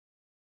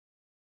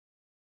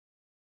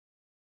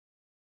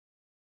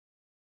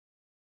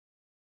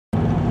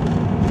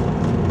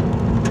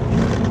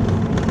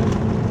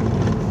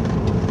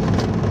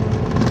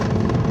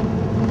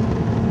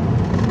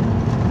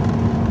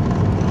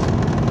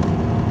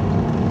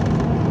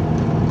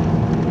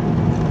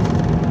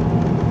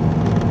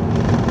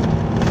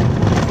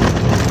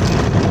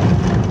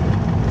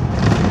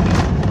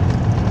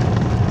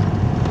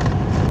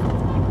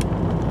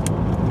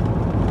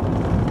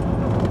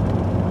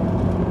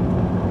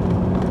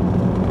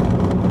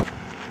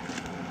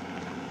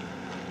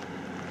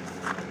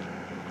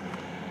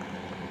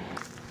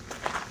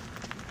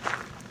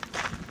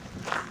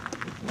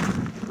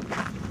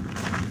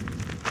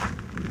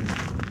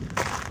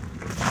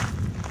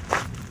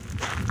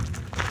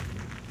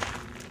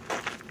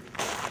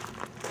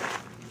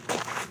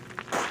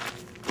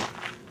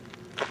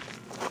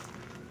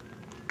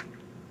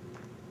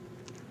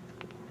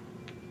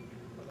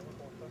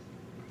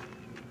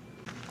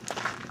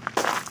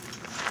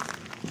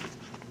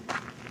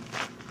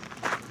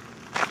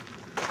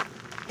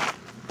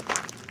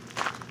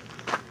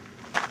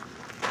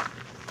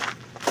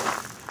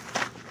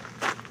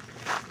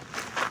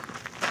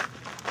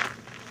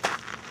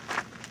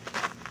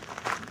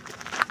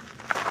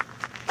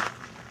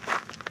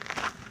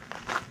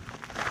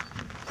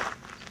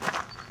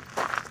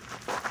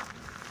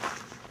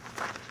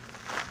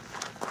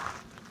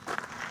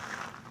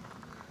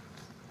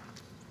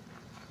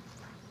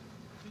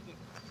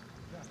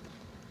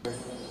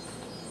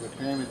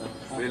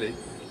1.5. Really?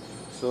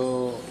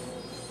 So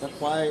that's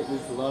why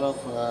there's a lot of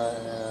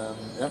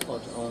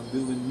effort on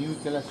building new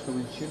telescope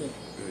in Chile.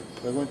 Good.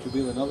 We're going to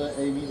build another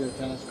 8-meter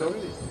telescope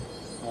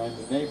on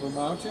the neighbor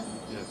mountain,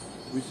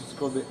 which is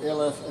called the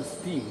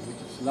LSST,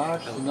 which is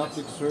Large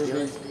Synoptic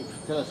Survey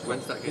Telescope.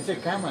 When's that It's a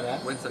camera.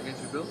 When's that going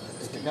to be built?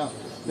 It's a camera.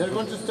 They're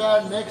going to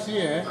start next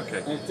year,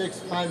 okay. and it takes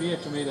 5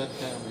 years to make that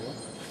camera.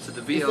 So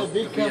the VLT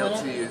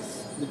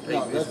is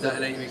that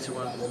an 8-meter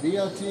one? The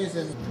VLT is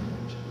in.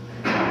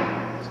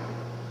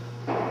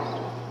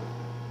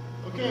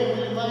 Okay,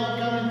 will you mind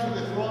coming to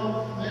the front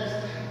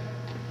next?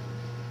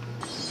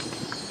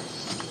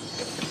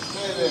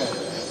 Stay there.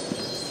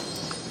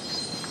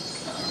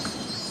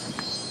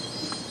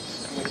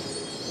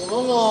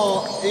 Tololo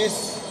is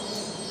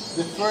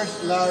the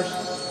first large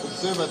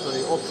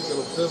observatory,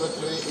 optical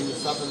observatory in the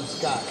southern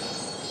sky.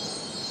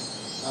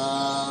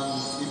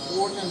 The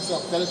importance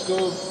of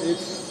telescope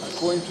is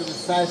according to the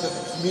size of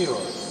its mirror.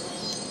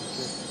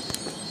 Okay.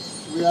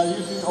 We are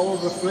using all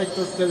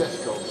reflector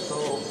telescopes,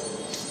 so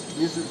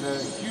this is a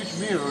huge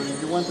mirror.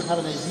 If you want to have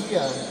an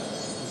idea,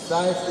 the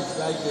size is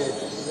like the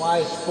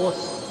white spot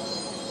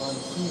on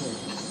ceiling.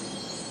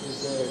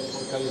 It's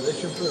for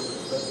calibration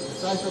purpose. But the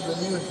size of the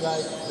mirror is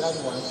like that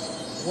one,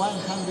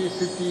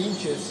 150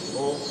 inches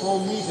or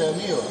 4-meter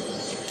mirror.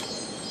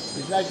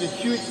 It's like a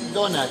huge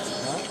donut.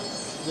 Huh?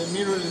 The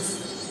mirror is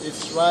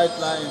its right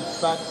line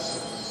flat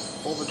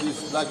over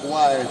these black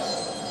wires.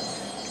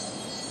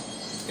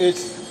 It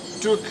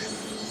took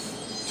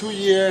 2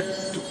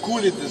 years to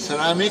cool it, the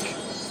ceramic,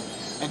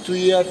 and 2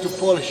 years to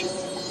polish it.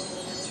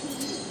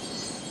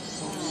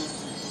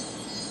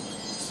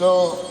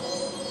 So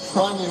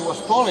when it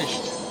was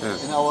polished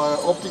in our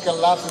optical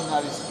labs in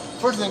Arizona,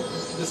 first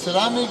the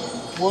ceramic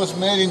was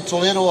made in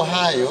Toledo,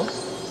 Ohio,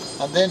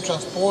 and then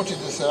transported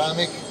the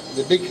ceramic,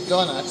 the big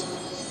donut,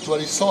 to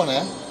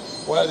Arizona,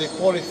 where they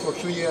polished for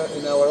 2 years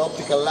in our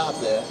optical lab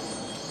there,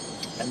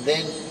 and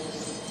then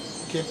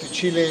came to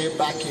Chile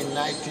back in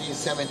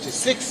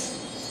 1976.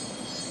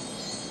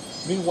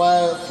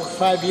 Meanwhile, for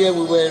 5 years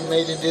we were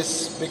made in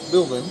this big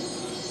building,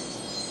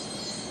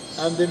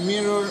 and the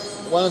mirror,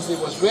 once it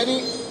was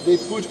ready, they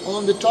put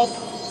on the top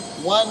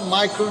 1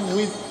 micron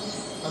with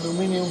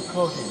aluminum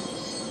coating,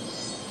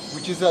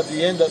 which is at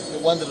the end the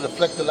one that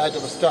reflects the light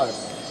of a star.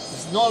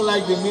 It's not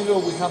like the mirror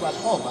we have at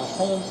home. At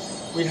home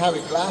we have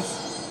a glass,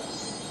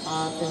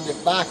 and in the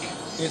back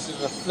is a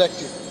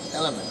reflective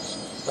element.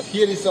 But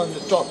here it's on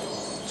the top,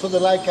 so the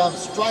light comes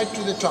straight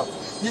to the top.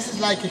 This is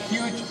like a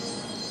huge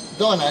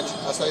donut,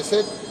 as I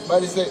said,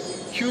 but it's a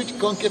huge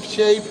concave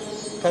shape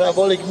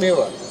parabolic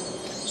mirror.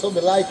 So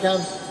the light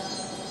comes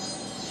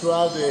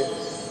throughout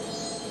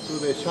through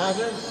the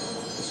shutter,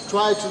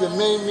 straight to the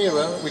main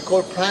mirror, we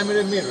call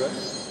primary mirror,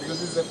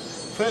 because it's the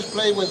first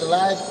place where the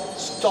light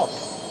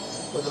stops,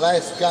 where the light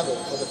is gathered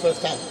for the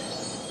first time.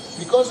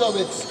 Because of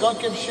its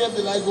concave shape,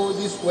 the light goes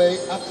this way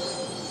up,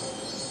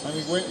 and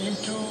it went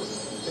into,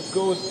 it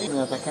goes in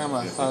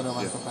Atacama,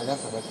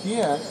 but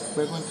here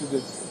we're going to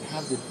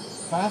have the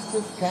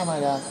fastest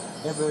camera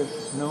ever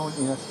known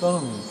in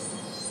astronomy,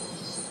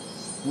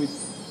 with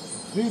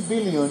 3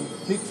 billion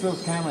pixel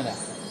camera,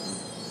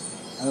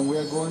 and we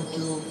are going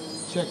to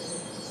check.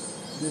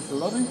 There's a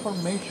lot of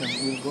information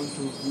we're going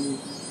to be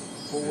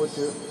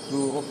forwarded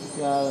through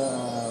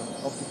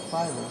optic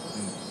fiber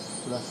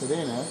to La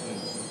Serena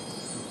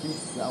to feed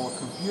our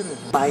computers.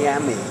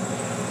 Miami.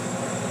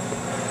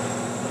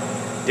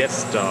 Death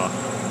Star.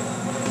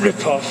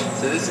 Rip off.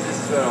 So this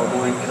is where our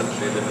wine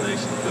country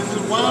elimination This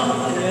is 1.5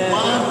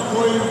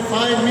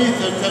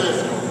 meter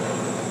telescope.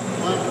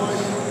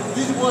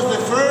 This was the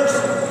first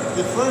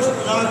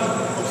large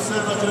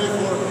observatory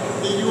for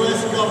the US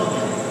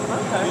government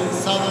in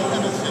Southern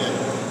Hemisphere.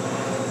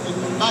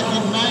 Back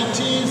in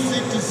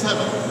 1967.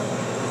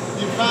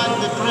 In fact,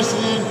 the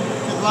President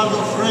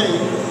Eduardo Frei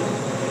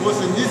was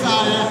in this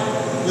area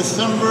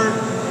December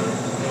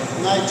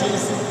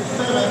 1967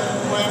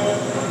 when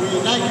we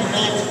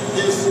inaugurated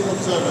this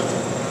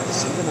observatory.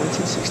 December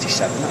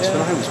 1967, that's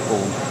when I was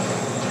born.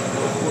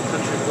 What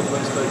country got the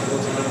most votes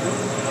for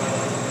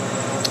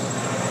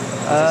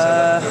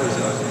I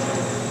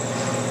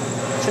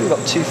think we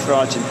got 2 for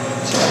Argentina.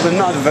 We've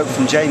not had a vote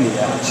from Jamie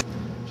yet.